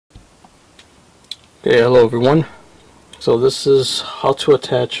Okay, hello everyone. So this is how to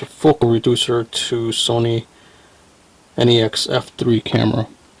attach a focal reducer to Sony NEX F3 camera,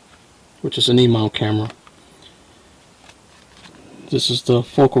 which is an E-mount camera. This is the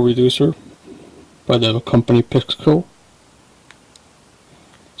focal reducer by the company Pixco.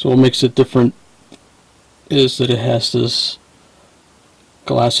 So what makes it different is that it has this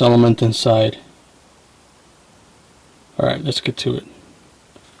glass element inside. Alright, let's get to it.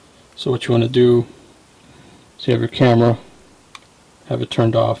 So what you want to do, so you have your camera, have it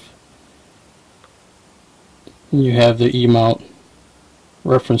turned off, and you have the E-mount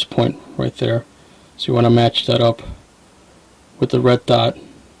reference point right there. So you want to match that up with the red dot,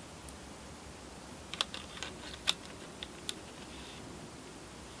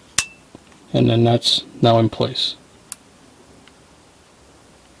 and then that's now in place.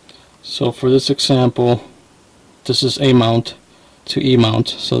 So for this example, this is A mount to E mount,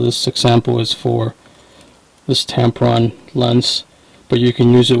 so this example is for this Tamron lens, but you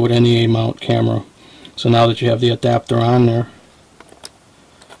can use it with any A mount camera. So now that you have the adapter on there,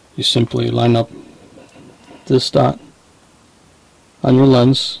 you simply line up this dot on your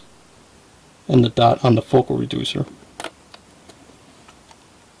lens and the dot on the focal reducer,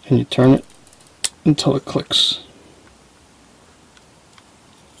 and you turn it until it clicks.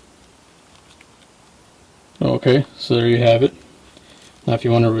 Okay, so there you have it. Now if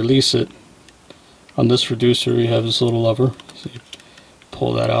you want to release it, on this reducer you have this little lever, so you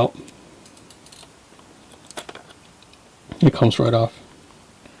pull that out, it comes right off.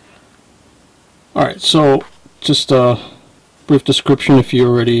 Alright, so just a brief description. If you're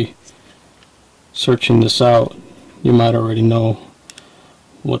already searching this out, you might already know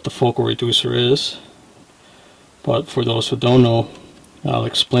what the focal reducer is, but for those who don't know, I'll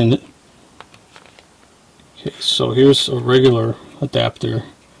explain it. Okay, so here's a regular adapter.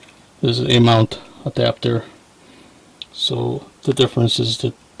 This is a mount adapter. So the difference is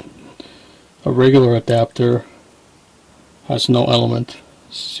that a regular adapter has no element.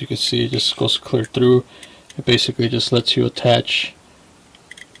 As you can see, it just goes clear through. It basically just lets you attach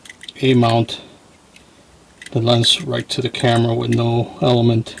a mount, the lens, right to the camera with no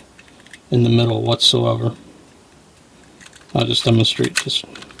element in the middle whatsoever. I'll just demonstrate this.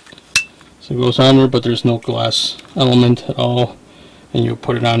 So it goes on there, but there's no glass element at all, and you'll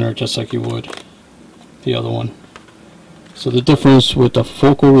put it on there just like you would the other one. So the difference with the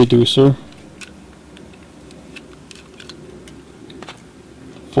focal reducer,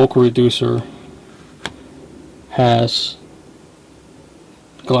 has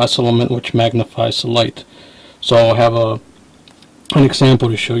glass element which magnifies the light. So I'll have an example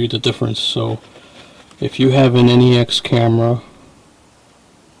to show you the difference. So if you have an NEX camera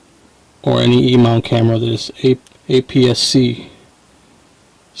or any E-mount camera that is APS-C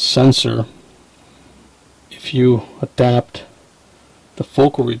sensor, if you adapt the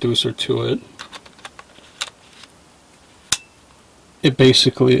focal reducer to it, it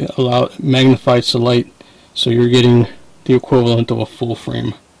basically magnifies the light, so you're getting the equivalent of a full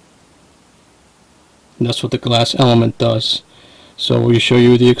frame. And that's what the glass element does. So we show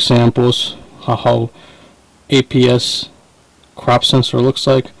you the examples how APS crop sensor looks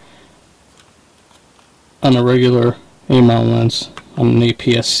like on a regular A-mount lens on an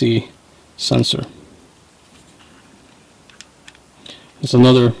APS-C sensor. There's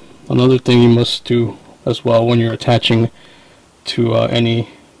another thing you must do as well when you're attaching to any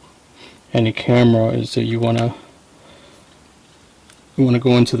camera, is that you wanna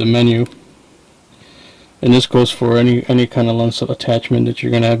go into the menu, and this goes for any kind of lens attachment that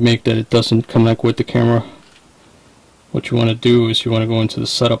you're gonna make that it doesn't connect with the camera. What you want to do is you want to go into the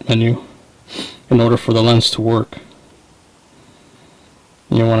setup menu in order for the lens to work.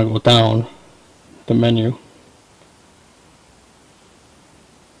 And you want to go down the menu.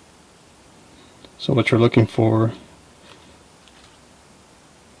 So what you're looking for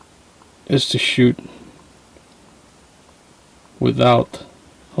is to shoot without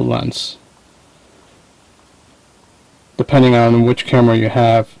a lens. Depending on which camera you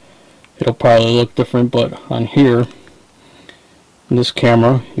have, it'll probably look different, but on here, in this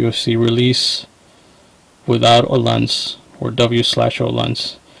camera, you'll see release without a lens, or W/O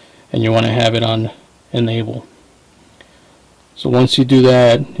lens, and you want to have it on enable. So once you do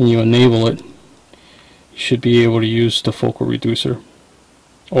that and you enable it, you should be able to use the focal reducer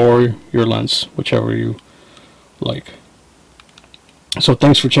or your lens, whichever you like. So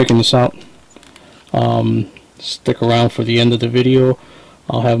thanks for checking this out. Stick around for the end of the video.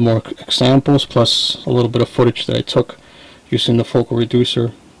 I'll have more examples plus a little bit of footage that I took using the focal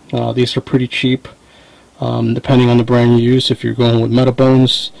reducer. These are pretty cheap, depending on the brand you use. If you're going with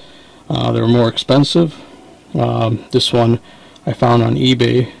Metabones, They're more expensive. This one I found on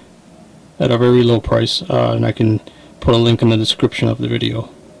eBay at a very low price, and I can put a link in the description of the video.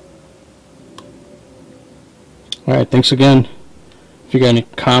 Alright, thanks again. If you got any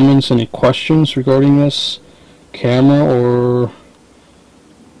comments, any questions regarding this camera or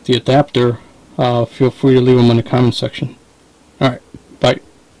the adapter, feel free to leave them in the comment section. Alright, bye.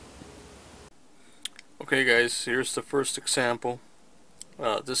 Okay guys, here's the first example.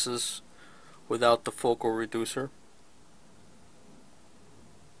 This is without the focal reducer.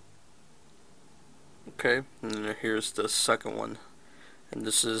 Okay, and here's the second one, and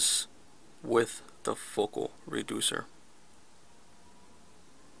this is with the focal reducer.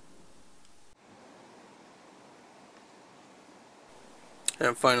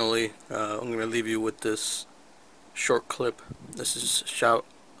 And finally, I'm going to leave you with this short clip. This is shot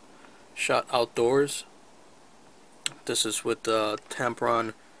outdoors. This is with the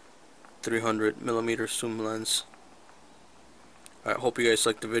Tamron 300mm zoom lens. I hope you guys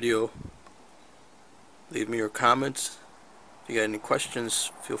liked the video. Leave me your comments. If you got any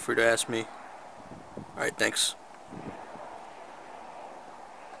questions, feel free to ask me. Alright, thanks.